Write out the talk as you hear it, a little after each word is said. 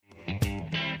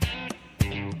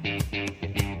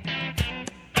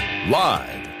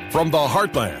Live from the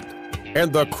heartland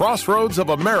and the crossroads of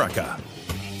America,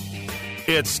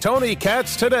 it's Tony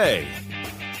Katz Today.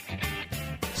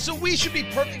 So we should be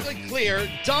perfectly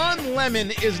clear, Don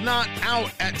Lemon is not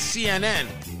out at CNN,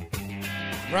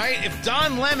 right? If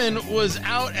Don Lemon was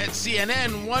out at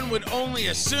CNN, one would only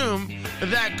assume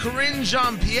that Karine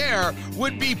Jean-Pierre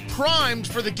would be primed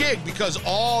for the gig because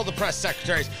all the press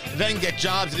secretaries then get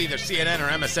jobs at either CNN or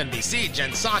MSNBC. Jen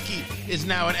Psaki is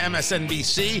now at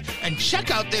MSNBC. And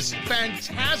check out this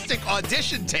fantastic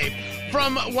audition tape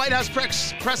from White House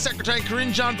Press Secretary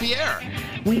Karine Jean-Pierre.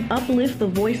 We uplift the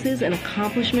voices and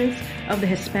accomplishments of the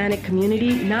Hispanic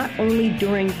community, not only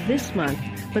during this month,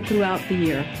 but throughout the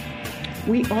year.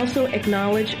 We also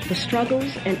acknowledge the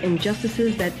struggles and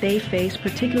injustices that they face,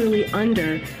 particularly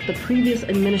under the previous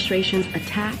administration's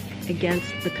attack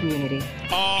against the community.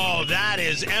 Oh, that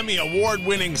is Emmy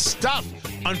Award-winning stuff.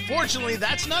 Unfortunately,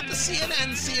 that's not the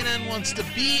CNN wants to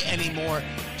be anymore,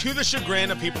 to the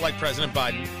chagrin of people like President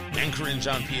Biden and Karine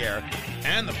Jean-Pierre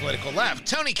and the political left.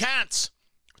 Tony Katz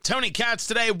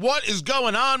Today. What is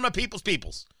going on, my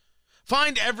peoples?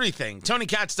 Find everything.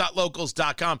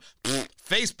 TonyKatz.locals.com.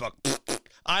 Facebook.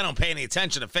 I don't pay any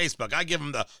attention to Facebook. I give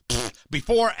them the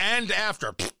before and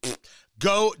after.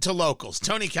 Go to Locals.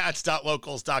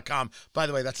 TonyKatz.locals.com. By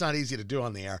the way, that's not easy to do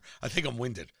on the air. I think I'm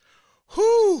winded.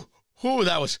 Whoo,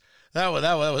 that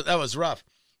was rough.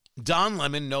 Don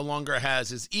Lemon no longer has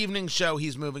his evening show.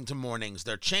 He's moving to mornings.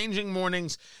 They're changing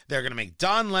mornings. They're going to make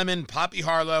Don Lemon, Poppy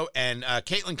Harlow, and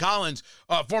Caitlin Collins,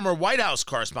 former White House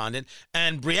correspondent,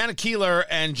 and Brianna Keilar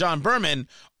and John Berman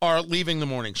are leaving the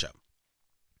morning show.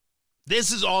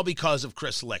 This is all because of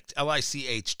Chris Licht,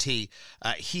 L-I-C-H-T.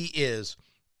 He is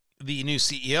the new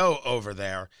CEO over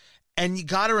there, and you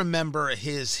got to remember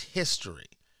his history.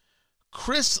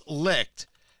 Chris Licht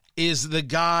is the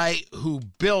guy who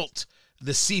built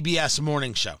the CBS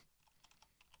morning show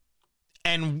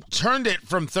and turned it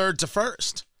from third to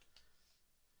first.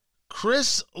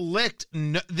 Chris Licht,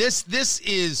 this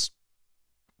is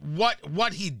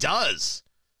what he does.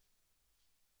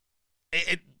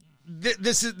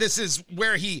 This is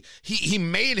where he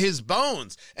made his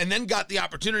bones and then got the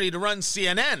opportunity to run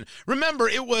CNN. Remember,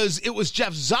 it was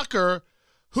Jeff Zucker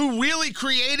who really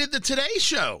created the Today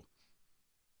Show.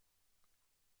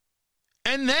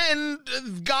 And then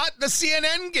got the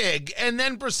CNN gig and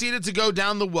then proceeded to go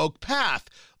down the woke path.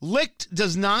 Licht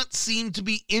does not seem to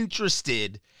be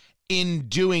interested in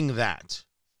doing that.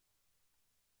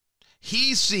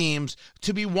 He seems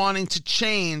to be wanting to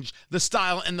change the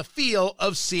style and the feel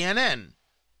of CNN.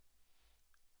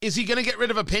 Is he going to get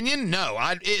rid of opinion? No,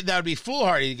 that would be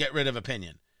foolhardy to get rid of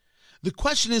opinion. The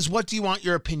question is, what do you want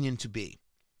your opinion to be?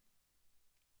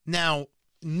 Now,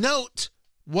 note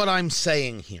what I'm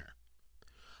saying here.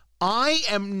 I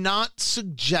am not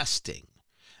suggesting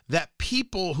that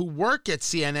people who work at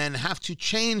CNN have to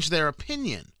change their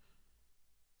opinion.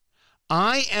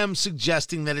 I am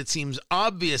suggesting that it seems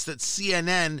obvious that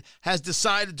CNN has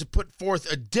decided to put forth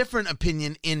a different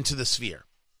opinion into the sphere,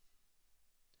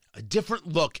 a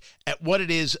different look at what it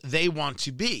is they want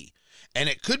to be. And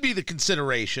it could be the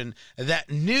consideration that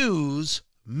news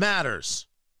matters.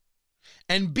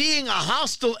 And being a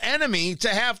hostile enemy to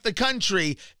half the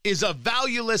country is a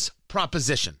valueless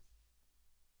proposition.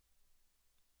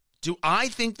 Do I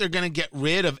think they're going to get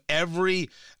rid of every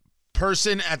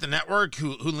person at the network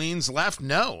who leans left?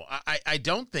 No, I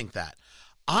don't think that.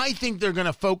 I think they're going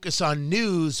to focus on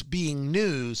news being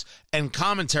news and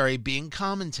commentary being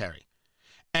commentary.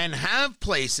 And have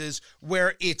places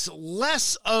where it's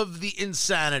less of the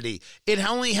insanity. It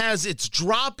only has its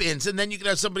drop-ins, and then you can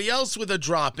have somebody else with a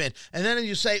drop-in, and then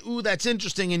you say, ooh, that's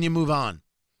interesting, and you move on.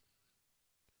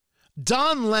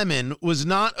 Don Lemon was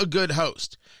not a good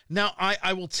host. Now,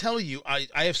 I will tell you, I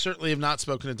have certainly not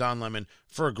spoken to Don Lemon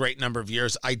for a great number of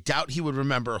years. I doubt he would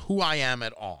remember who I am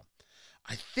at all.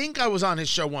 I think I was on his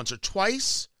show once or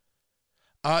twice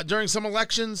during some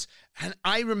elections, and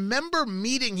I remember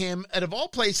meeting him at, of all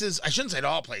places, I shouldn't say at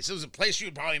all places, it was a place you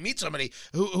would probably meet somebody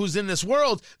who's in this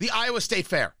world, the Iowa State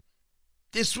Fair.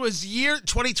 This was year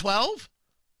 2012?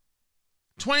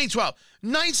 2012.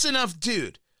 Nice enough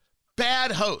dude.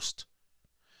 Bad host.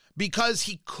 Because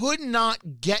he could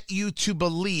not get you to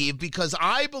believe, because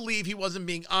I believe he wasn't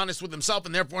being honest with himself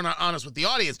and therefore not honest with the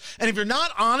audience. And if you're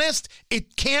not honest,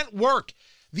 it can't work.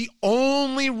 The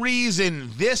only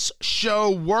reason this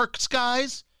show works,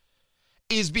 guys,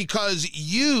 is because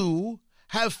you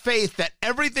have faith that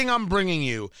everything I'm bringing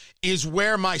you is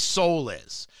where my soul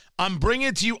is. I'm bringing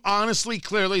it to you honestly,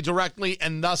 clearly, directly,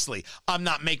 and thusly. I'm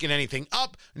not making anything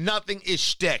up. Nothing is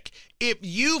shtick. If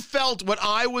you felt what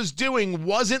I was doing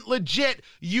wasn't legit,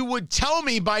 you would tell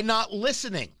me by not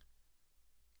listening.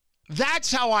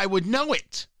 That's how I would know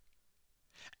it.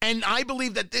 And I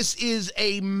believe that this is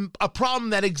a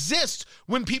problem that exists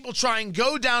when people try and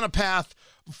go down a path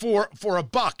for a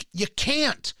buck. You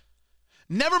can't.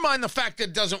 Never mind the fact that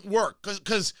it doesn't work,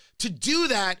 because to do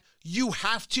that, you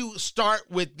have to start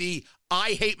with the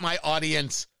I hate my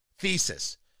audience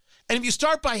thesis. And if you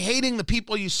start by hating the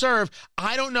people you serve,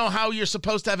 I don't know how you're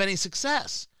supposed to have any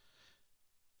success.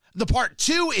 The part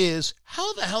two is,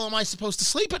 how the hell am I supposed to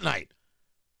sleep at night?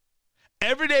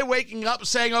 Every day waking up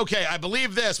saying, okay, I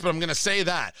believe this, but I'm going to say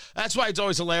that. That's why it's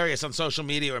always hilarious on social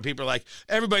media when people are like,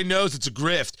 everybody knows it's a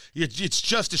grift. It's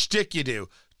just a shtick you do.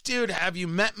 Dude, have you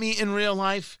met me in real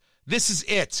life? This is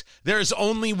it. There is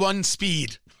only one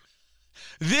speed.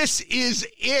 This is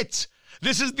it.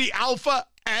 This is the alpha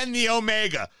and the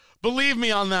omega. Believe me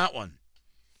on that one.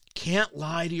 Can't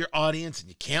lie to your audience and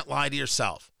you can't lie to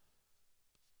yourself.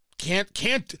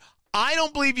 I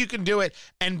don't believe you can do it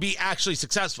and be actually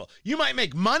successful. You might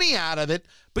make money out of it,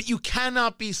 but you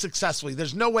cannot be successful.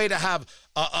 There's no way to have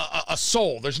a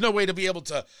soul. There's no way to be able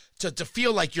to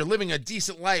feel like you're living a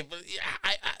decent life.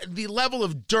 The level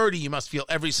of dirty you must feel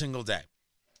every single day.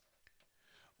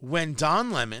 When Don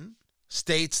Lemon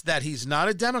states that he's not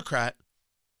a Democrat,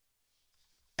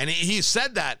 and he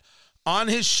said that on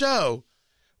his show,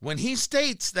 when he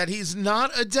states that he's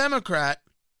not a Democrat,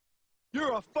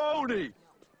 you're a phony.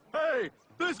 Hey,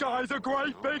 this guy's a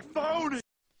great big phony.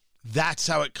 That's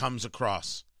how it comes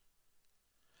across.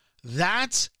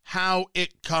 That's how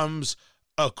it comes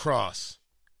across.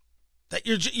 That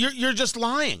you're just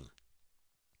lying.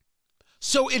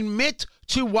 So admit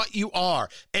to what you are.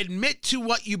 Admit to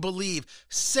what you believe.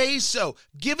 Say so.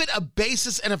 Give it a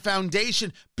basis and a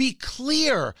foundation. Be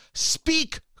clear.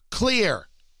 Speak clear.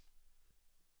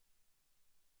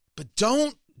 But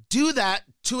don't do that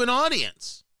to an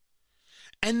audience.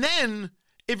 And then,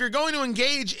 if you're going to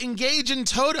engage in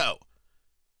toto.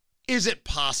 Is it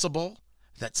possible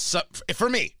that, for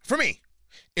me,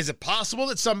 is it possible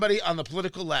that somebody on the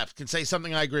political left can say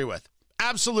something I agree with?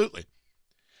 Absolutely.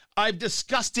 I've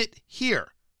discussed it here.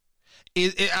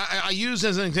 I use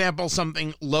as an example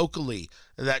something locally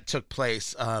that took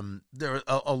place. There was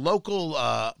a local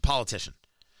politician,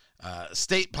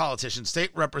 state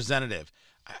representative.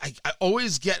 I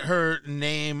always get her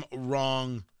name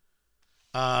wrong.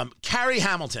 Carrie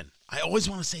Hamilton. I always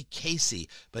want to say Casey,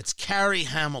 but it's Carrie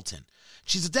Hamilton.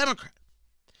 She's a Democrat,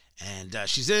 and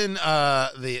she's in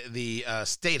the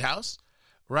state house,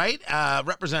 right?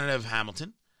 Representative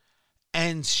Hamilton,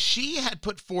 and she had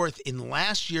put forth in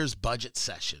last year's budget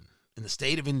session in the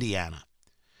state of Indiana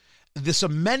this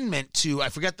amendment to, I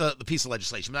forget the piece of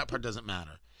legislation, but that part doesn't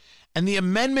matter. And the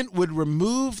amendment would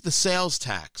remove the sales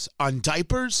tax on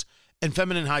diapers and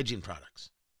feminine hygiene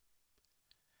products.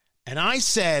 And I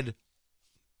said,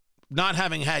 not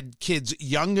having had kids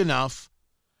young enough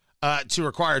to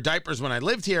require diapers when I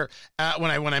lived here,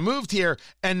 when I moved here,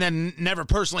 and then never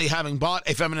personally having bought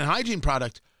a feminine hygiene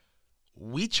product,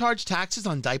 we charge taxes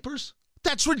on diapers?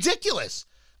 That's ridiculous.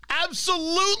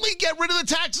 Absolutely get rid of the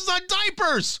taxes on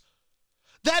diapers.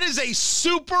 That is a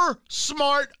super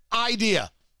smart idea.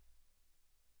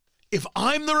 If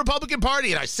I'm the Republican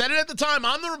Party, and I said it at the time,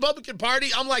 I'm the Republican Party,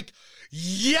 I'm like,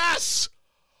 yes!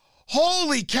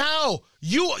 Holy cow!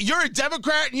 You're a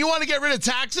Democrat and you want to get rid of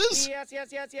taxes? Yes.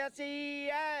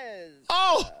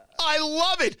 Oh, I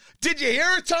love it. Did you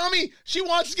hear her, Tommy? She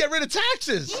wants to get rid of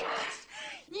taxes.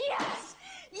 Yes.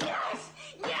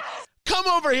 Come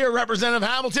over here, Representative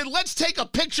Hamilton. Let's take a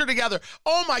picture together.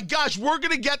 Oh my gosh, we're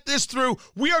going to get this through.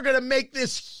 We are going to make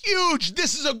this huge.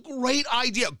 This is a great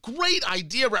idea. Great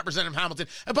idea, Representative Hamilton.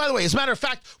 And by the way, as a matter of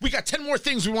fact, we got 10 more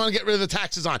things we want to get rid of the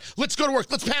taxes on. Let's go to work.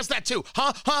 Let's pass that too.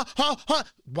 Huh?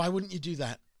 Why wouldn't you do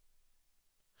that?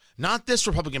 Not this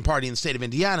Republican Party in the state of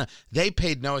Indiana. They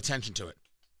paid no attention to it.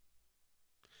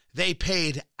 They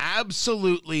paid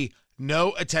absolutely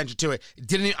no attention to it.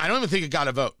 I don't even think it got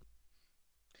a vote.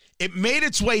 It made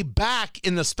its way back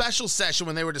in the special session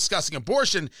when they were discussing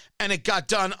abortion, and it got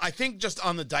done, I think, just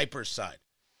on the diapers side.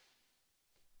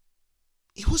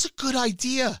 It was a good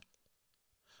idea.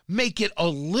 Make it a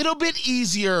little bit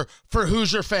easier for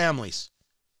Hoosier families.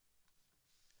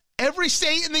 Every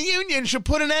state in the union should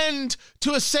put an end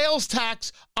to a sales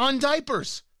tax on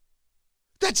diapers.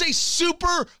 That's a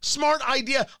super smart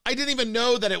idea. I didn't even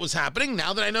know that it was happening.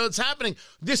 Now that I know it's happening,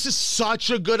 this is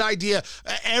such a good idea.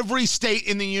 Every state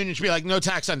in the union should be like, no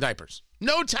tax on diapers.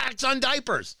 No tax on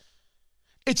diapers.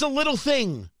 It's a little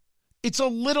thing. It's a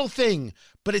little thing,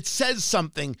 but it says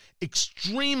something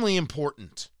extremely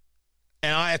important.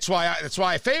 And that's why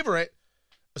I favor it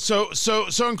so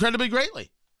incredibly greatly.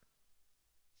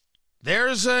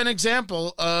 There's an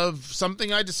example of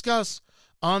something I discuss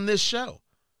on this show.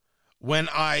 When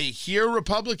I hear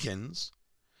Republicans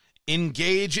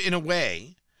engage in a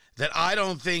way that I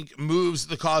don't think moves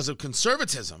the cause of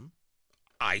conservatism,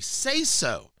 I say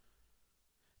so.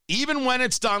 Even when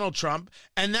it's Donald Trump,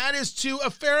 and that is to a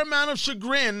fair amount of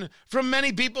chagrin from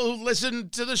many people who listen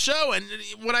to the show. And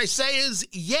what I say is,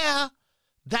 yeah,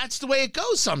 that's the way it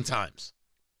goes sometimes.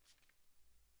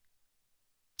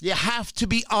 You have to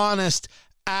be honest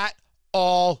at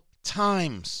all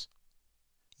times.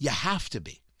 You have to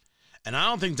be. And I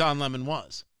don't think Don Lemon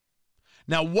was.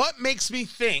 Now, what makes me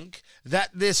think that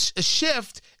this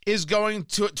shift is going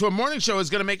to a morning show is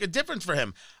going to make a difference for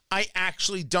him? I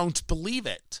actually don't believe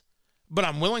it, but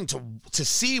I'm willing to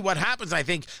see what happens. I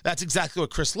think that's exactly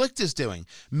what Chris Licht is doing.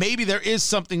 Maybe there is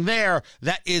something there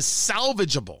that is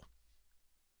salvageable.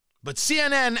 But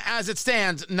CNN, as it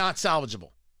stands, not salvageable.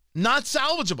 Not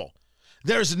salvageable.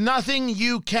 There's nothing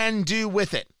you can do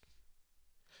with it.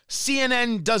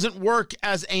 CNN doesn't work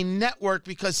as a network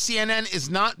because CNN is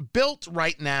not built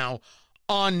right now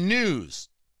on news.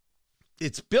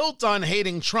 It's built on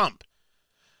hating Trump.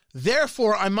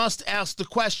 Therefore, I must ask the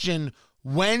question,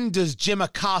 when does Jim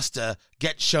Acosta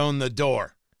get shown the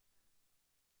door?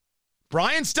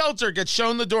 Brian Stelter gets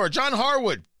shown the door. John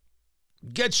Harwood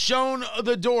gets shown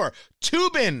the door.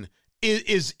 Toobin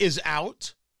is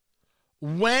out.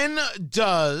 When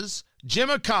does Jim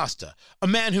Acosta, a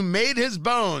man who made his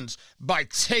bones by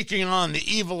taking on the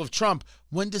evil of Trump,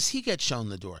 when does he get shown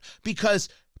the door? Because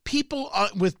people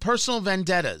with personal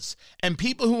vendettas and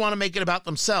people who want to make it about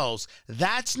themselves,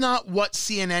 that's not what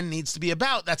CNN needs to be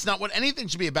about. That's not what anything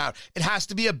should be about. It has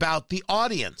to be about the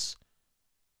audience.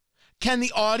 Can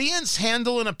the audience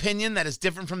handle an opinion that is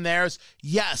different from theirs?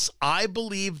 Yes, I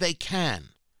believe they can.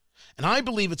 And I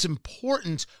believe it's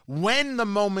important when the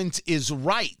moment is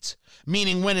right,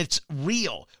 meaning when it's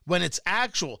real, when it's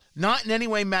actual, not in any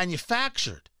way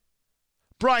manufactured.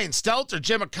 Brian Stelter,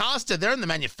 Jim Acosta, they're in the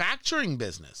manufacturing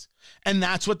business, and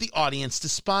that's what the audience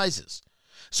despises.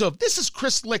 So if this is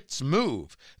Chris Licht's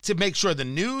move to make sure the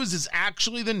news is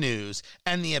actually the news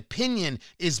and the opinion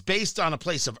is based on a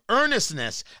place of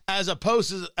earnestness as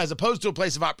opposed to a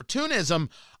place of opportunism,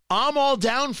 I'm all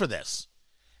down for this.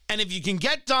 And if you can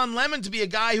get Don Lemon to be a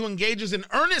guy who engages in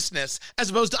earnestness as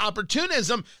opposed to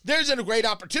opportunism, there's a great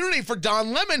opportunity for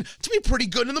Don Lemon to be pretty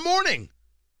good in the morning.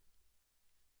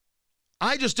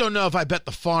 I just don't know if I bet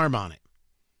the farm on it.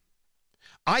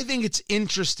 I think it's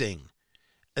interesting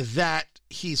that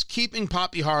he's keeping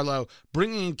Poppy Harlow,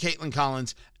 bringing in Caitlin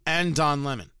Collins, and Don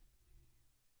Lemon.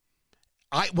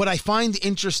 What I find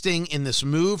interesting in this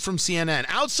move from CNN,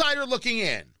 outsider looking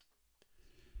in,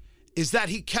 is that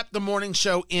he kept the morning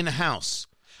show in-house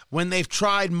when they've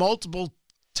tried multiple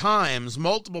times,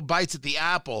 multiple bites at the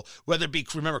apple, whether it be,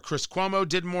 remember, Chris Cuomo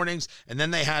did mornings, and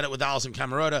then they had it with Allison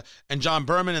Camerota and John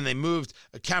Berman, and they moved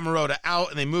Camerota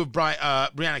out, and they moved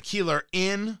Brianna Keeler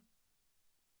in.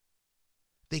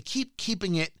 They keep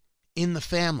keeping it in the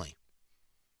family.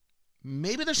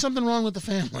 Maybe there's something wrong with the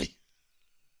family.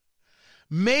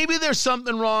 Maybe there's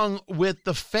something wrong with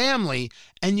the family,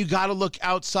 and you got to look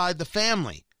outside the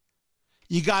family.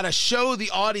 You got to show the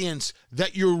audience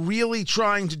that you're really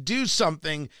trying to do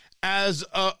something as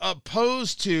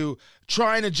opposed to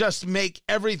trying to just make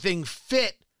everything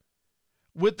fit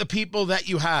with the people that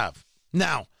you have.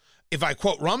 Now, if I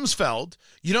quote Rumsfeld,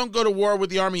 you don't go to war with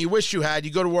the army you wish you had,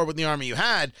 you go to war with the army you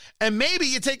had, and maybe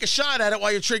you take a shot at it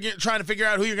while you're trying to figure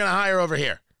out who you're going to hire over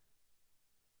here.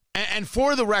 And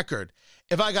for the record,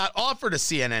 if I got offered a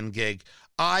CNN gig,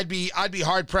 I'd be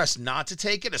hard-pressed not to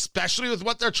take it, especially with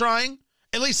what they're trying.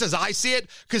 At least as I see it,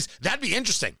 because that'd be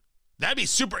interesting. That'd be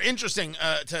super interesting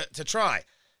to try.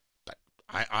 But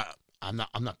I'm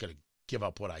not going to give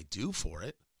up what I do for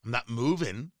it. I'm not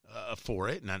moving for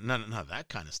it. None of that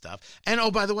kind of stuff. And oh,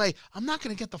 by the way, I'm not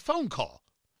going to get the phone call.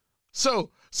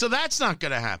 So that's not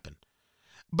going to happen.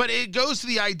 But it goes to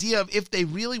the idea of if they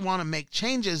really want to make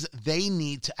changes, they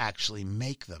need to actually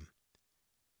make them.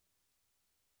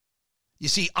 You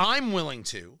see, I'm willing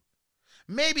to.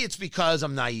 Maybe it's because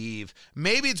I'm naive.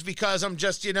 Maybe it's because I'm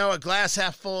just, a glass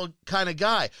half full kind of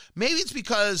guy. Maybe it's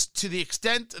because to the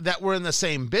extent that we're in the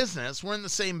same business,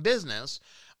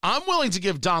 I'm willing to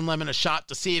give Don Lemon a shot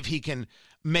to see if he can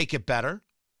make it better.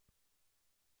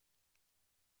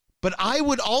 But I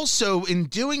would also, in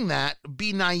doing that,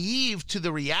 be naive to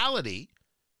the reality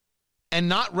and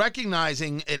not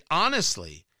recognizing it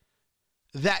honestly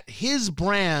that his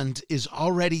brand is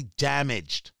already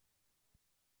damaged.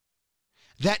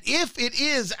 That if it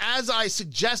is, as I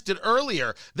suggested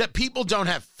earlier, that people don't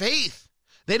have faith,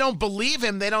 they don't believe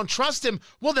him, they don't trust him,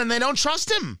 well, then they don't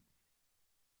trust him.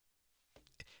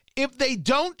 If they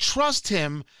don't trust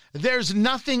him, there's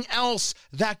nothing else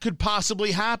that could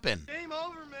possibly happen. Game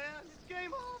over, man. It's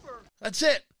game over. That's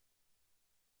it.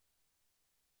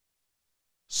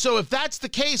 So if that's the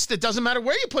case, it doesn't matter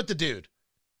where you put the dude.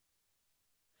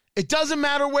 It doesn't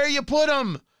matter where you put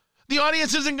him. The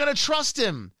audience isn't going to trust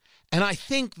him. And I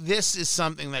think this is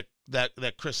something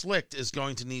that Chris Licht is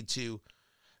going to need to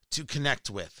connect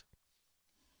with.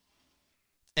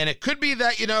 And it could be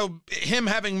that, him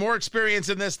having more experience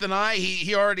in this than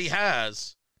he already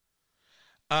has.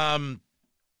 But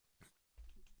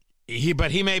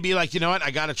he may be like, you know what?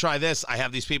 I got to try this. I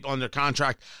have these people under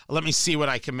contract. Let me see what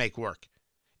I can make work.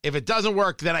 If it doesn't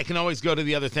work, then I can always go to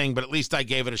the other thing, but at least I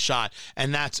gave it a shot.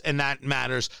 And that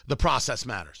matters. The process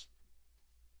matters.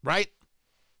 Right?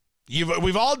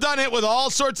 We've all done it with all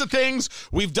sorts of things.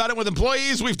 We've done it with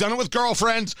employees. We've done it with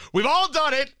girlfriends. We've all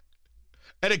done it.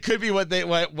 And it could be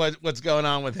what's going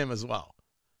on with him as well.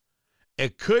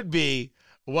 It could be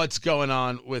what's going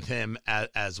on with him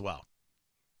as well.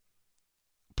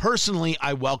 Personally,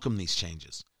 I welcome these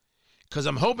changes because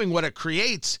I'm hoping what it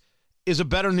creates is a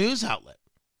better news outlet.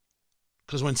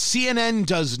 Because when CNN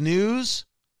does news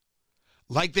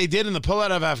like they did in the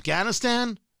pullout of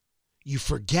Afghanistan, you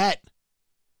forget.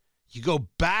 You go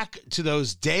back to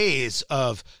those days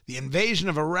of the invasion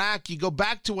of Iraq. You go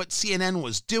back to what CNN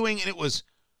was doing, and it was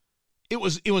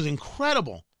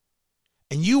incredible.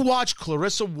 And you watch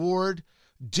Clarissa Ward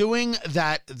doing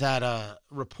that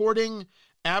reporting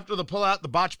after the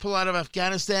botched pullout of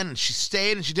Afghanistan, and she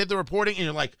stayed and she did the reporting, and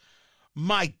you're like,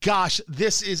 my gosh,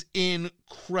 this is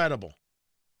incredible.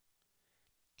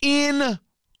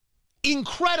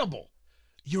 Incredible.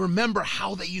 You remember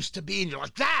how they used to be, and you're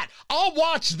like, I'll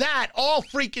watch that all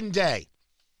freaking day.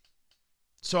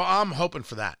 So I'm hoping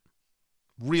for that.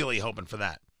 Really hoping for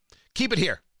that. Keep it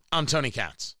here. I'm Tony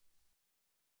Katz.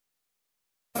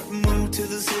 I'm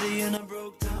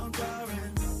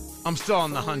still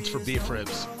on the hunt for beef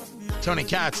ribs. Tony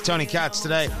Katz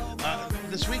today.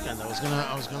 This weekend I was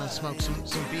gonna smoke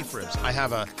some beef ribs. I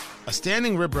have a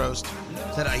standing rib roast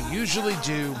that I usually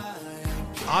do.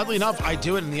 Oddly enough, I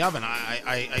do it in the oven.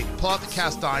 I pull out the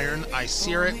cast iron, I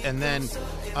sear it, and then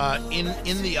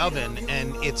in the oven,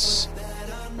 and it's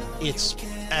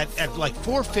at like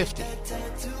 450,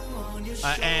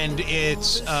 and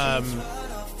it's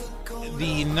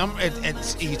the number.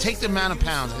 It's you take the amount of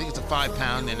pounds. I think it's a 5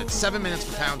 pound, and it's 7 minutes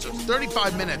per pound, so it's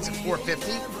 35 minutes at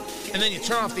 450, and then you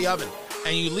turn off the oven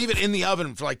and you leave it in the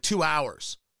oven for like 2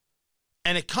 hours,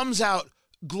 and it comes out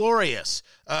glorious.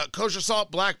 Kosher salt,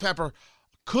 black pepper.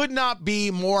 Could not be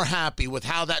more happy with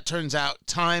how that turns out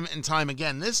time and time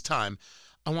again. This time,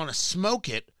 I want to smoke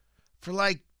it for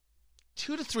like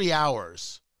 2 to 3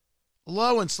 hours,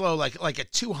 low and slow, like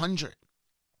at 200.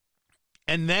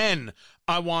 And then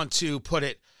I want to put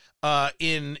it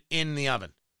in the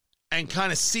oven and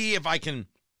kind of see if I can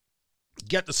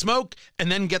get the smoke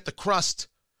and then get the crust.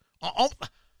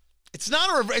 It's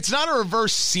not a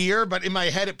reverse sear, but in my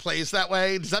head it plays that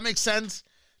way. Does that make sense?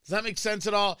 Does that make sense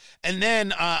at all? And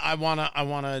then I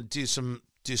wanna do some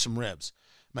ribs.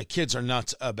 My kids are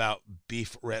nuts about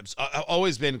beef ribs. I've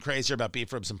always been crazier about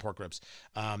beef ribs and pork ribs.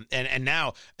 And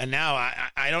now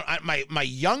I don't. My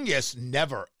youngest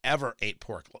never ever ate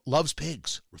pork. Loves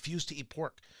pigs. Refused to eat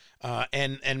pork.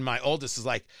 And my oldest is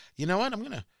like, you know what? I'm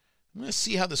gonna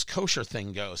see how this kosher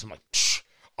thing goes. I'm like,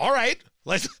 all right.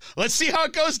 Let's see how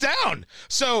it goes down.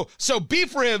 So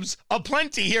beef ribs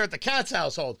aplenty here at the Katz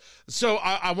household. So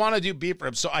I want to do beef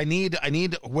ribs. So I need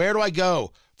where do I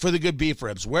go for the good beef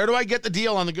ribs? Where do I get the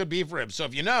deal on the good beef ribs? So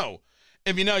if you know,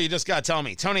 you just got to tell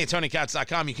me.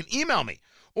 Tony@TonyKatz.com. You can email me,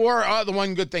 or the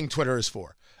one good thing Twitter is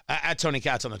for, at Tony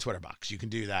Katz on the Twitter box. You can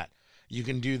do that. You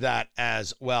can do that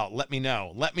as well. Let me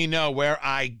know. Let me know where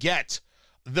I get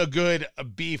the good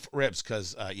beef ribs,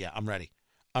 because I'm ready.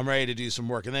 I'm ready to do some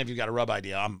work. And then if you've got a rub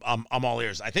idea, I'm all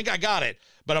ears. I think I got it,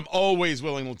 but I'm always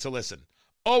willing to listen.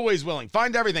 Always willing.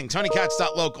 Find everything.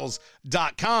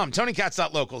 TonyKatz.locals.com.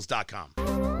 TonyKatz.locals.com.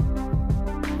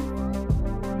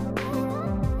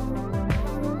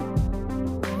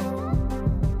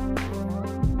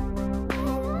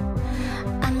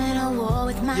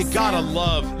 You gotta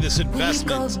love this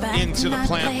investment into the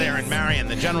plant there in Marion,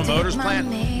 the General Motors plant.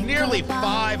 Nearly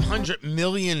 $500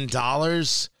 million.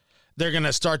 They're going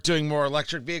to start doing more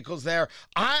electric vehicles there.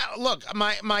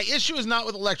 My issue is not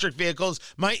with electric vehicles.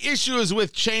 My issue is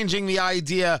with changing the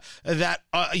idea that,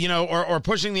 or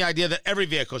pushing the idea that every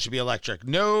vehicle should be electric.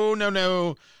 No, and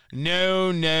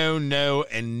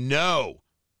no.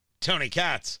 Tony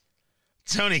Katz.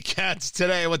 Tony Katz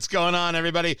today. What's going on,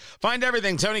 everybody? Find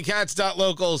everything.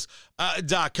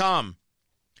 TonyKatz.locals.com.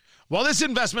 While this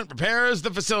investment prepares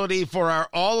the facility for our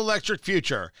all-electric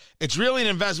future, it's really an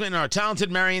investment in our talented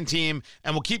Marion team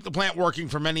and will keep the plant working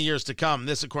for many years to come.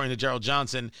 This, according to Gerald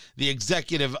Johnson, the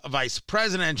Executive Vice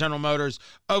President at General Motors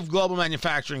of Global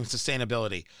Manufacturing and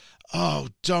Sustainability. Oh,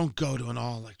 don't go to an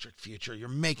all-electric future. You're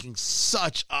making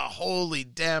such a holy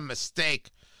damn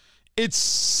mistake. It's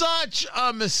such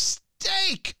a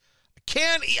mistake.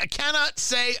 I cannot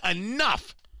say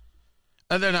enough.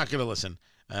 They're not going to listen.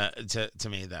 To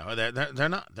me, though,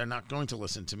 they're not going to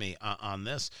listen to me on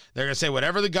this. They're going to say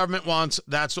whatever the government wants,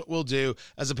 that's what we'll do,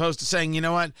 as opposed to saying, you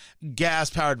know what,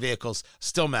 gas-powered vehicles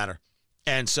still matter,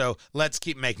 and so let's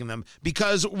keep making them,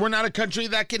 because we're not a country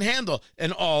that can handle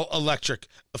an all-electric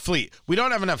fleet. We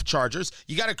don't have enough chargers.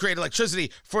 You got to create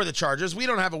electricity for the chargers. We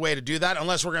don't have a way to do that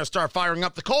unless we're going to start firing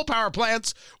up the coal power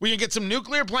plants. We can get some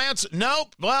nuclear plants.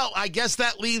 Nope. Well, I guess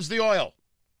that leaves the oil.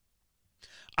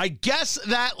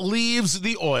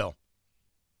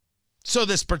 So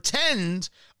this pretend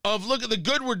of, look at the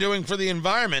good we're doing for the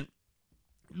environment,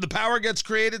 the power gets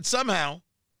created somehow.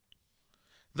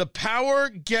 You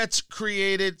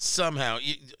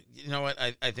know what?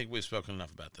 I think we've spoken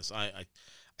enough about this. I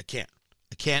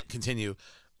can't continue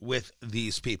with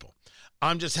these people.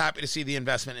 I'm just happy to see the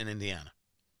investment in Indiana.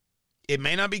 It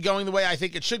may not be going the way I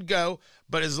think it should go,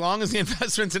 but as long as the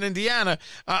investment's in Indiana,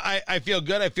 I feel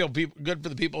good. I feel good for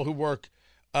the people who work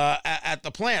at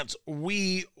the plants.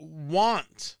 We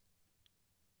want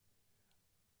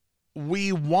to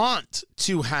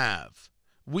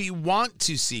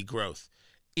see growth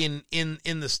in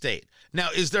the state. Now,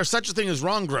 is there such a thing as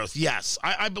wrong growth? Yes,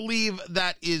 I believe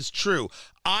that is true.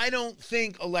 I don't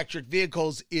think electric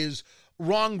vehicles is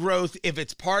wrong growth if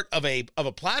it's part of a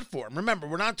platform. Remember,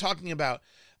 we're not talking about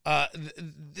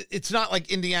it's not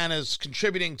like Indiana's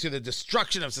contributing to the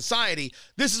destruction of society.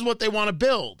 This is what they want to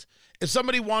build. If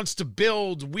somebody wants to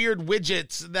build weird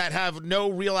widgets that have no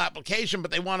real application,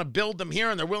 but they want to build them here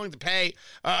and they're willing to pay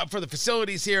for the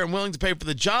facilities here and willing to pay for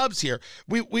the jobs here,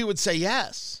 we would say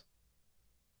yes.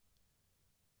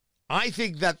 I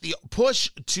think that the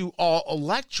push to all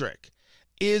electric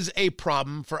is a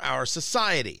problem for our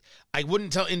society. I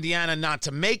wouldn't tell Indiana not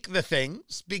to make the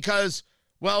things because,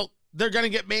 well, they're going to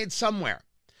get made somewhere.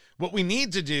 What we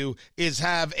need to do is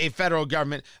have a federal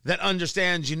government that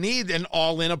understands you need an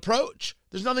all-in approach.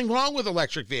 There's nothing wrong with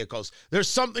electric vehicles. There's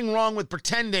something wrong with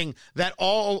pretending that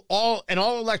an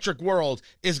all-electric world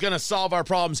is going to solve our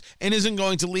problems and isn't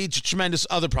going to lead to tremendous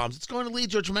other problems. It's going to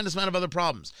lead to a tremendous amount of other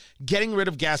problems. Getting rid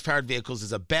of gas-powered vehicles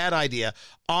is a bad idea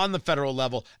on the federal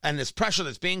level, and this pressure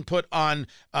that's being put on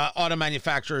auto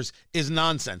manufacturers is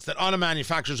nonsense. That auto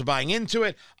manufacturers are buying into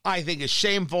it, I think, is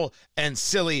shameful and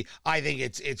silly. I think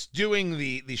it's doing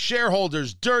the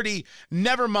shareholders dirty,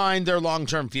 never mind their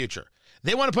long-term future.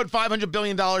 They want to put $500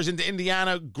 billion into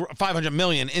Indiana, $500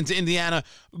 million into Indiana.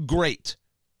 Great.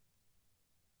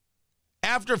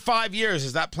 After 5 years,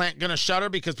 is that plant going to shutter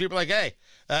because people are like, hey,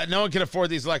 no one can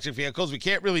afford these electric vehicles. We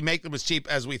can't really make them as cheap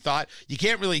as we thought. You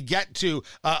can't really get to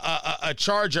a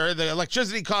charger. The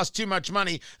electricity costs too much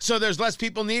money, so there's less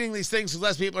people needing these things because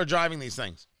less people are driving these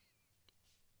things.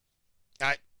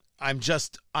 I'm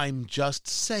just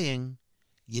saying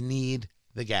you need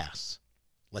the gas.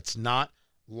 Let's not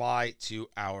lie to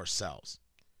ourselves.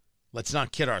 Let's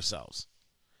not kid ourselves.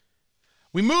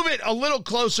 We move it a little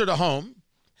closer to home,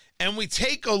 and we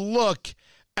take a look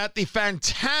at the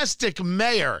fantastic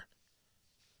mayor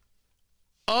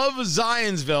of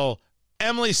Zionsville,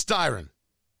 Emily Styron,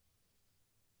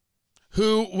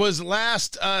 who was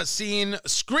last seen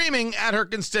screaming at her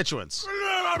constituents.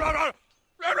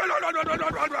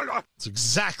 That's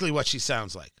exactly what she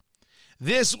sounds like.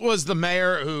 This was the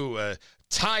mayor who,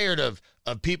 tired of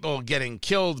people getting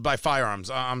killed by firearms.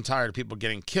 I'm tired of people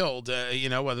getting killed,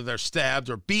 whether they're stabbed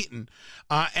or beaten.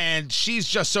 And she's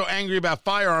just so angry about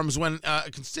firearms when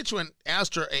a constituent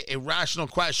asked her a rational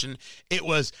question. It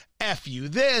was, F you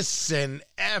this and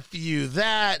F you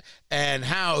that, and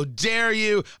how dare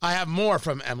you. I have more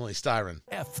from Emily Styron.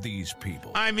 F these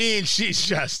people. I mean, she's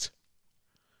just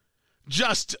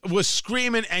was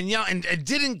screaming and yelling and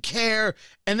didn't care.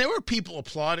 And there were people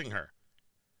applauding her.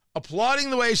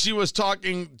 Applauding the way she was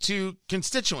talking to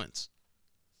constituents.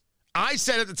 I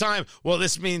said at the time, well,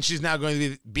 this means she's now going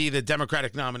to be the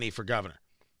Democratic nominee for governor.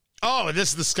 Oh,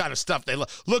 this is the kind of stuff they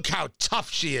look how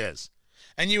tough she is.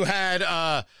 And you had,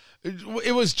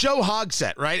 it was Joe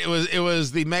Hogsett, right? It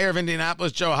was the mayor of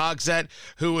Indianapolis, Joe Hogsett,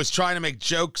 who was trying to make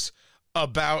jokes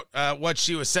about what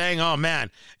she was saying. Oh, man,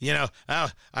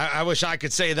 I wish I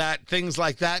could say that, things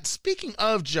like that. Speaking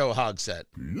of Joe Hogsett.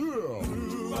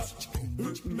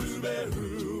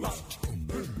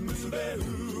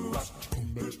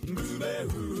 Tell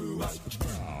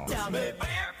me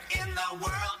where in the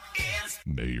world is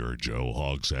Mayor Joe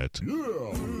Hogsett.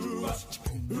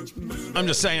 I'm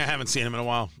just saying I haven't seen him in a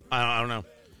while. I don't know.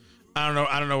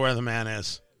 I don't know where the man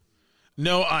is.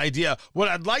 No idea. What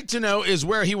I'd like to know is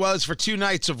where he was for 2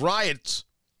 nights of riots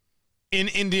in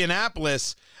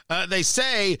Indianapolis. They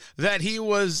say that he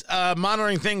was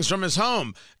monitoring things from his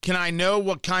home. Can I know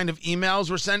what kind of emails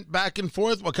were sent back and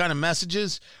forth? What kind of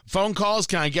messages, phone calls?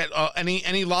 Can I get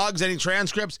any logs, any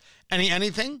transcripts,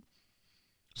 anything?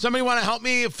 Somebody want to help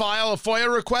me file a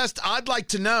FOIA request? I'd like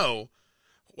to know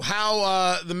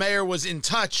how the mayor was in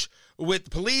touch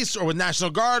with police or with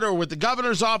National Guard or with the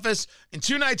governor's office in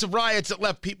 2 nights of riots that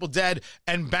left people dead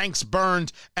and banks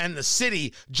burned and the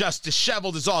city just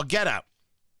disheveled as all get out.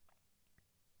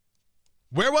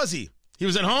 Where was he? He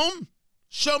was at home?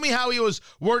 Show me how he was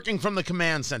working from the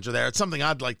command center there. It's something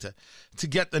I'd like to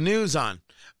get the news on.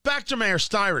 Back to Mayor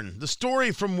Styron, the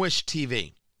story from Wish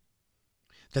TV.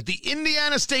 That the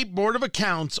Indiana State Board of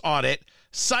Accounts audit,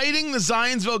 citing the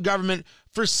Zionsville government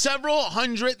for several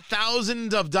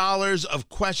 $100,000s of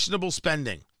questionable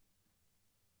spending.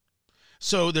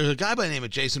 So there's a guy by the name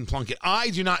of Jason Plunkett. I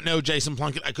do not know Jason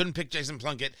Plunkett. I couldn't pick Jason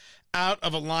Plunkett out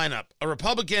of a lineup. A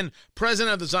Republican,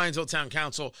 president of the Zionsville Town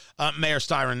Council. Mayor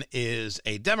Styron is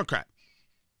a Democrat.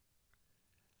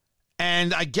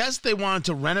 And I guess they wanted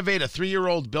to renovate a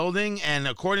 3-year-old building, and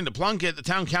according to Plunkett, the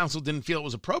town council didn't feel it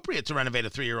was appropriate to renovate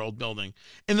a 3-year-old building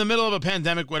in the middle of a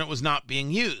pandemic when it was not being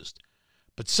used.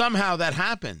 But somehow that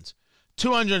happened.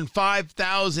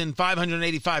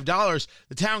 $205,585,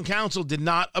 the town council did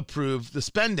not approve the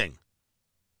spending.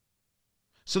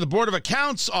 So the Board of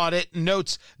Accounts audit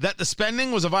notes that the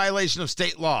spending was a violation of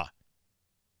state law.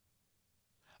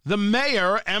 The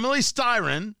mayor, Emily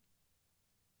Styron,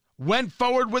 went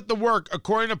forward with the work,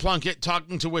 according to Plunkett,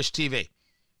 talking to Wish TV.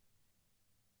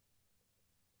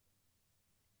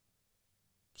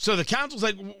 So the council's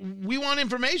like, we want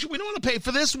information. We don't want to pay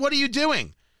for this. What are you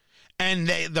doing? And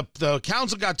the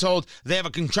council got told they have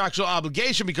a contractual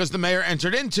obligation because the mayor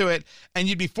entered into it, and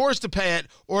you'd be forced to pay it,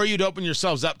 or you'd open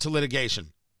yourselves up to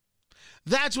litigation.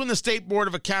 That's when the State Board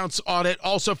of Accounts audit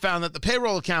also found that the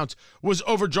payroll account was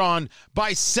overdrawn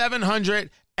by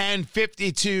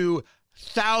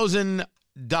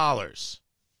 $752,000.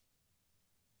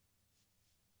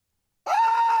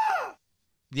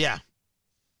 Yeah,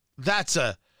 that's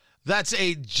a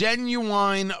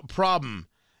genuine problem,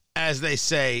 as they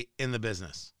say in the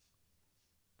business.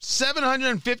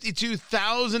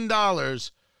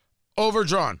 $752,000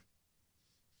 overdrawn.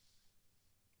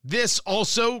 This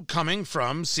also coming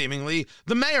from, seemingly,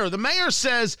 the mayor. The mayor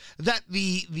says that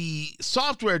the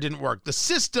software didn't work. The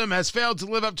system has failed to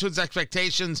live up to its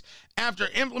expectations. After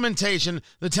implementation,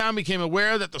 the town became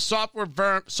aware that the software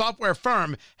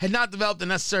firm had not developed the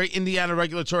necessary Indiana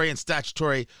regulatory and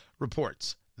statutory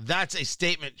reports. That's a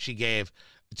statement she gave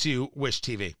to Wish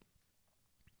TV.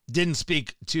 Didn't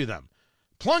speak to them.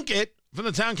 Plunkett from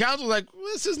the town council was like,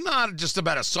 this is not just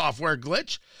about a software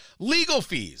glitch. Legal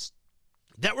fees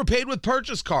that were paid with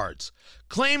purchase cards.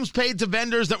 Claims paid to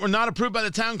vendors that were not approved by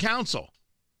the town council.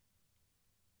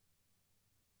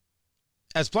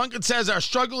 As Plunkett says, our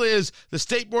struggle is the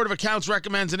State Board of Accounts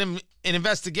recommends an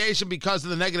investigation because of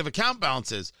the negative account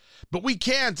balances. But we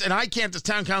can't, and I can't as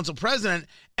town council president,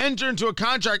 enter into a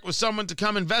contract with someone to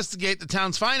come investigate the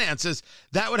town's finances.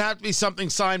 That would have to be something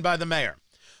signed by the mayor.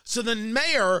 So the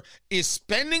mayor is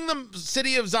spending the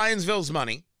city of Zionsville's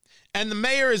money, and the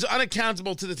mayor is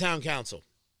unaccountable to the town council.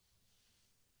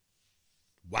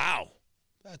 Wow.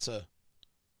 That's a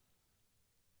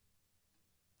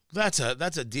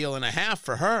deal and a half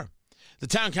for her. The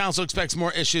town council expects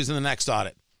more issues in the next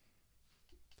audit.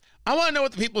 I want to know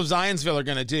what the people of Zionsville are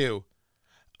going to do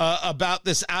about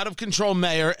this out-of-control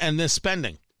mayor and this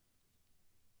spending.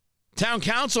 Town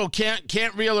council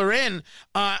can't reel her in.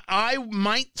 I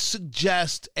might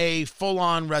suggest a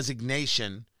full-on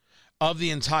resignation of the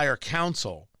entire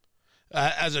council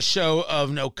as a show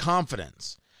of no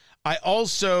confidence. I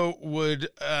also would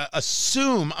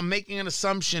assume, I'm making an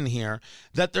assumption here,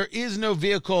 that there is no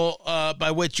vehicle by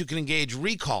which you can engage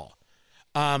recall.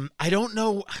 I don't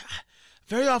know.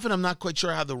 Very often I'm not quite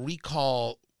sure how the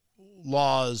recall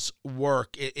laws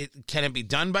work. Can it be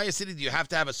done by a city? Do you have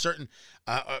to have a certain,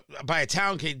 by a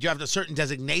town, do you have a certain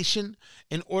designation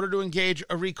in order to engage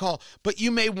a recall? But you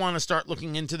may want to start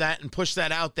looking into that and push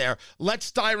that out there. Let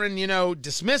Styron,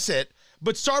 dismiss it,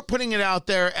 but start putting it out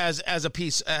there as a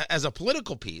piece, as a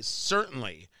political piece,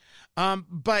 certainly.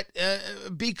 But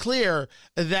be clear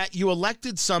that you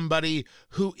elected somebody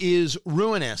who is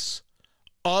ruinous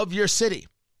of your city.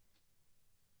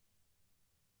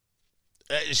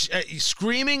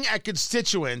 screaming at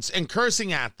constituents and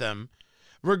cursing at them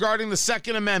regarding the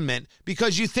Second Amendment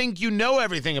because you think you know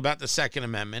everything about the Second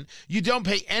Amendment. You don't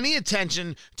pay any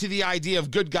attention to the idea of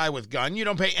good guy with gun. You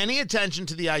don't pay any attention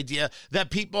to the idea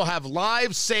that people have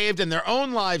lives saved and their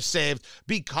own lives saved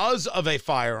because of a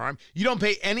firearm. You don't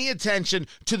pay any attention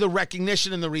to the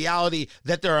recognition and the reality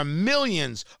that there are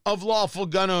millions of lawful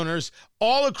gun owners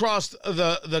all across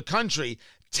the country,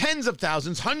 tens of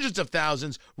thousands, hundreds of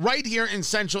thousands, right here in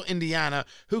central Indiana,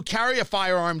 who carry a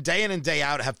firearm day in and day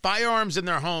out, have firearms in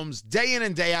their homes day in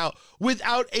and day out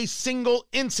without a single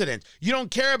incident. You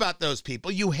don't care about those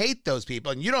people. You hate those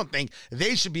people, and you don't think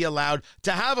they should be allowed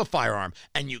to have a firearm.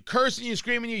 And you curse and you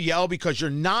scream and you yell because you're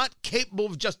not capable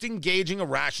of just engaging a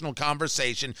rational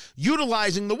conversation,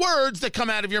 utilizing the words that come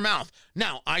out of your mouth.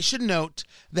 Now, I should note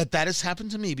that has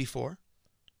happened to me before.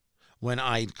 When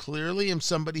I clearly am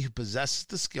somebody who possesses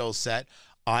the skill set,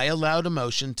 I allowed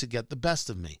emotion to get the best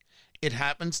of me. It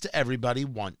happens to everybody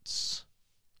once.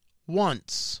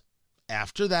 Once.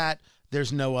 After that,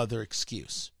 there's no other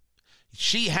excuse.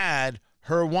 She had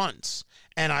her once.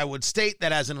 And I would state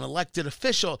that as an elected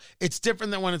official, it's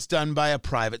different than when it's done by a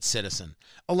private citizen.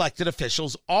 Elected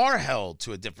officials are held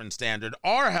to a different standard,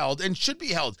 are held and should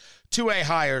be held to a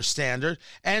higher standard.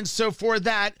 And so for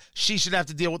that, she should have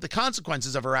to deal with the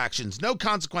consequences of her actions. No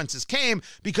consequences came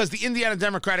because the Indiana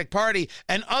Democratic Party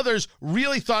and others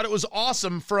really thought it was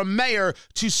awesome for a mayor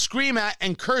to scream at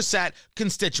and curse at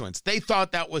constituents. They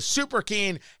thought that was super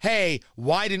keen. Hey,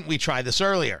 why didn't we try this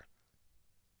earlier?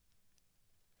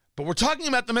 But we're talking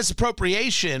about the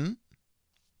misappropriation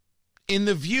in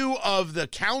the view of the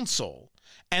council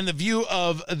and the view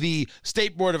of the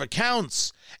State Board of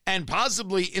Accounts and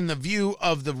possibly in the view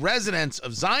of the residents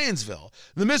of Zionsville,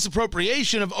 the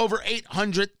misappropriation of over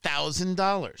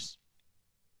 $800,000.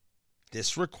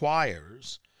 This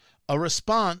requires a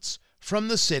response from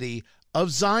the city of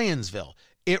Zionsville.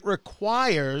 It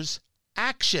requires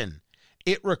action.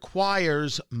 It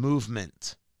requires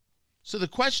movement. So the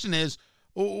question is,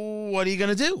 what are you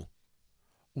going to do?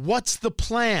 What's the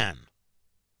plan?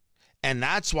 And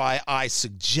that's why I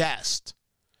suggest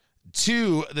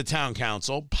to the town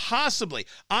council, possibly,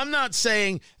 I'm not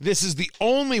saying this is the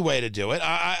only way to do it.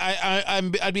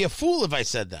 I'd be a fool if I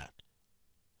said that.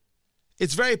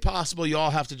 It's very possible you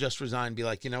all have to just resign and be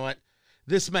like, you know what?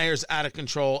 This mayor's out of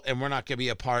control and we're not going to be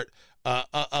a part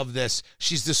of this.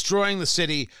 She's destroying the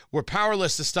city. We're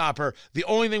powerless to stop her. The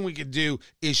only thing we can do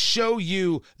is show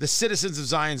you, the citizens of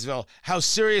Zionsville, how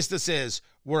serious this is.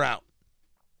 We're out.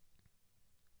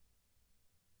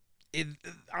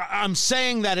 I'm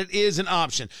saying that it is an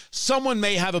option. Someone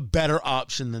may have a better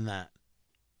option than that.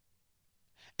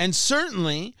 And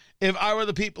certainly, if I were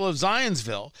the people of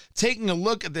Zionsville, taking a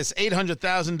look at this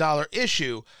 $800,000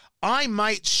 issue, I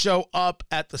might show up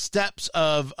at the steps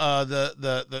of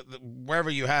the wherever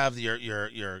you have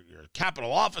your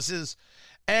capital offices,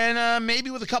 and maybe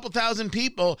with a couple thousand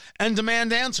people, and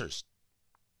demand answers.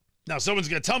 Now, someone's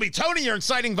going to tell me, Tony, you're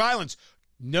inciting violence.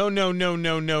 No.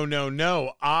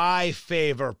 I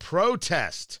favor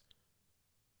protest.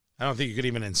 I don't think you could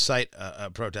even incite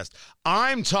a protest.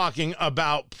 I'm talking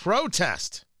about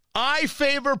protest. I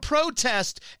favor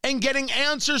protest and getting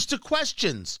answers to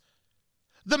questions.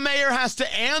 The mayor has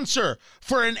to answer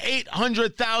for an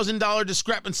 $800,000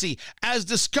 discrepancy as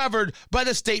discovered by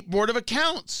the State Board of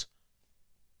Accounts.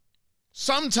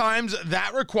 Sometimes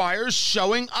that requires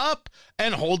showing up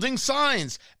and holding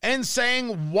signs and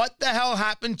saying, what the hell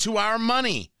happened to our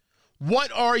money?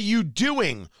 What are you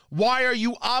doing? Why are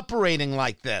you operating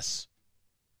like this?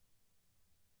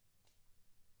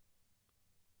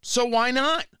 So why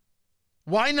not?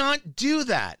 Why not do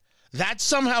that? That's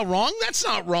somehow wrong? That's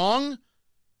not wrong.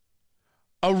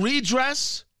 A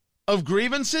redress of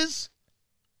grievances?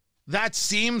 That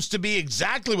seems to be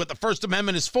exactly what the First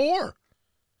Amendment is for.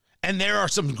 And there are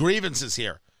some grievances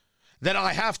here that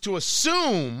I have to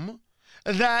assume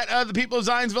that the people of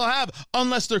Zionsville have,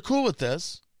 unless they're cool with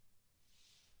this.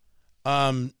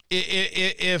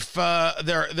 If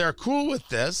they're cool with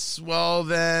this, well,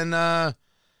 then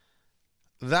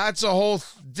that's a whole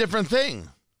different thing.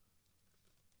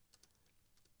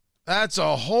 That's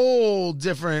a whole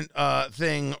different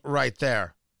thing right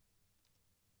there.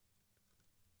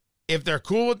 If they're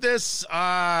cool with this,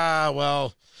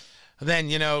 well,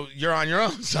 then, you know, you're on your own,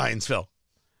 Zionsville.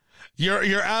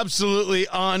 You're absolutely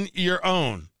on your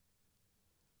own.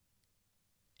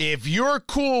 If you're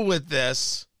cool with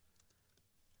this,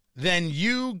 then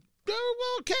you, well,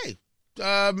 okay.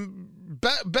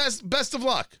 Best of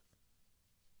luck.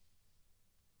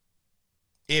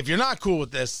 If you're not cool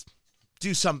with this,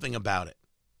 do something about it.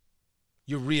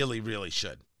 You really, really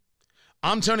should.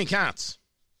 I'm Tony Katz.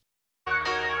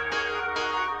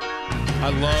 I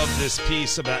love this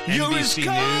piece about NBC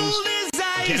News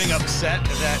getting upset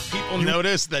that people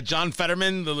noticed that John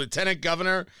Fetterman, the lieutenant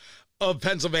governor of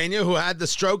Pennsylvania, who had the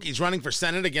stroke, he's running for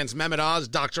Senate against Mehmet Oz,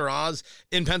 Dr. Oz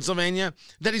in Pennsylvania,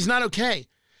 that he's not okay.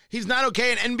 He's not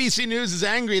okay, and NBC News is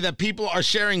angry that people are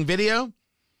sharing video,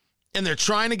 and they're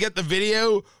trying to get the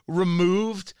video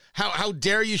removed. How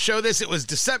dare you show this? It was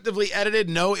deceptively edited.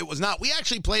 No, it was not. We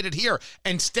actually played it here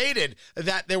and stated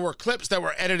that there were clips that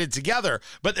were edited together,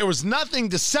 but there was nothing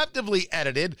deceptively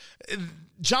edited.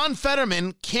 John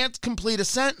Fetterman can't complete a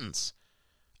sentence.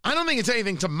 I don't think it's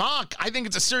anything to mock. I think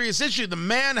it's a serious issue. The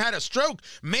man had a stroke.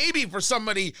 Maybe for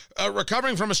somebody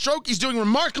recovering from a stroke, he's doing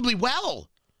remarkably well.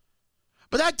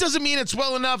 But that doesn't mean it's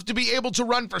well enough to be able to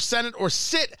run for Senate or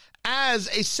sit as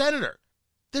a senator.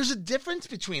 There's a difference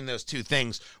between those two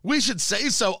things. We should say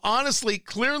so honestly,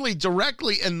 clearly,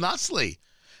 directly, and thusly.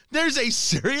 There's a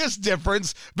serious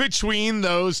difference between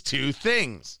those two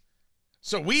things.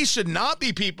 So we should not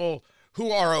be people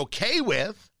who are okay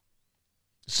with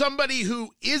somebody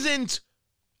who isn't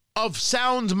of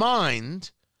sound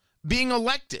mind being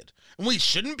elected. And we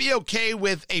shouldn't be okay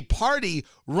with a party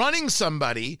running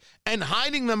somebody and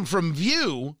hiding them from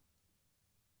view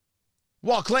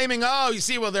while claiming, oh, you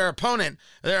see, well, their opponent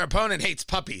hates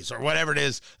puppies or whatever it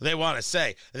is they want to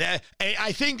say.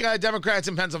 I think Democrats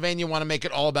in Pennsylvania want to make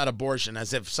it all about abortion,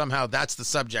 as if somehow that's the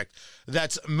subject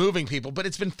that's moving people. But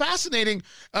it's been fascinating.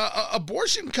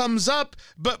 Abortion comes up,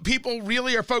 but people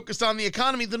really are focused on the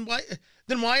economy. Then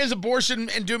why is abortion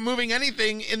and moving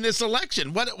anything in this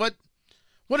election? What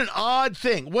an odd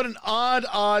thing. What an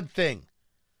odd thing.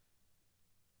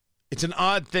 It's an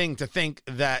odd thing to think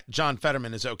that John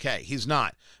Fetterman is okay. He's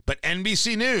not. But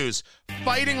NBC News,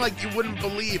 fighting like you wouldn't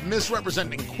believe,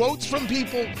 misrepresenting quotes from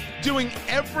people, doing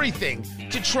everything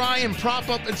to try and prop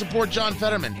up and support John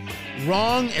Fetterman.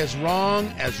 Wrong as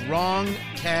wrong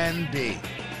can be.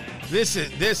 This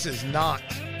is not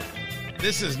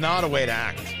a way to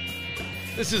act.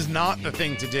 This is not the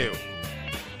thing to do.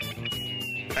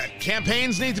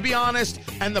 Campaigns need to be honest,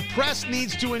 and the press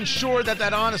needs to ensure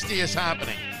that honesty is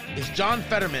happening. Is John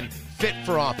Fetterman fit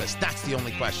for office? That's the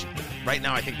only question. Right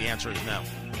now, I think the answer is no.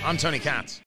 I'm Tony Katz.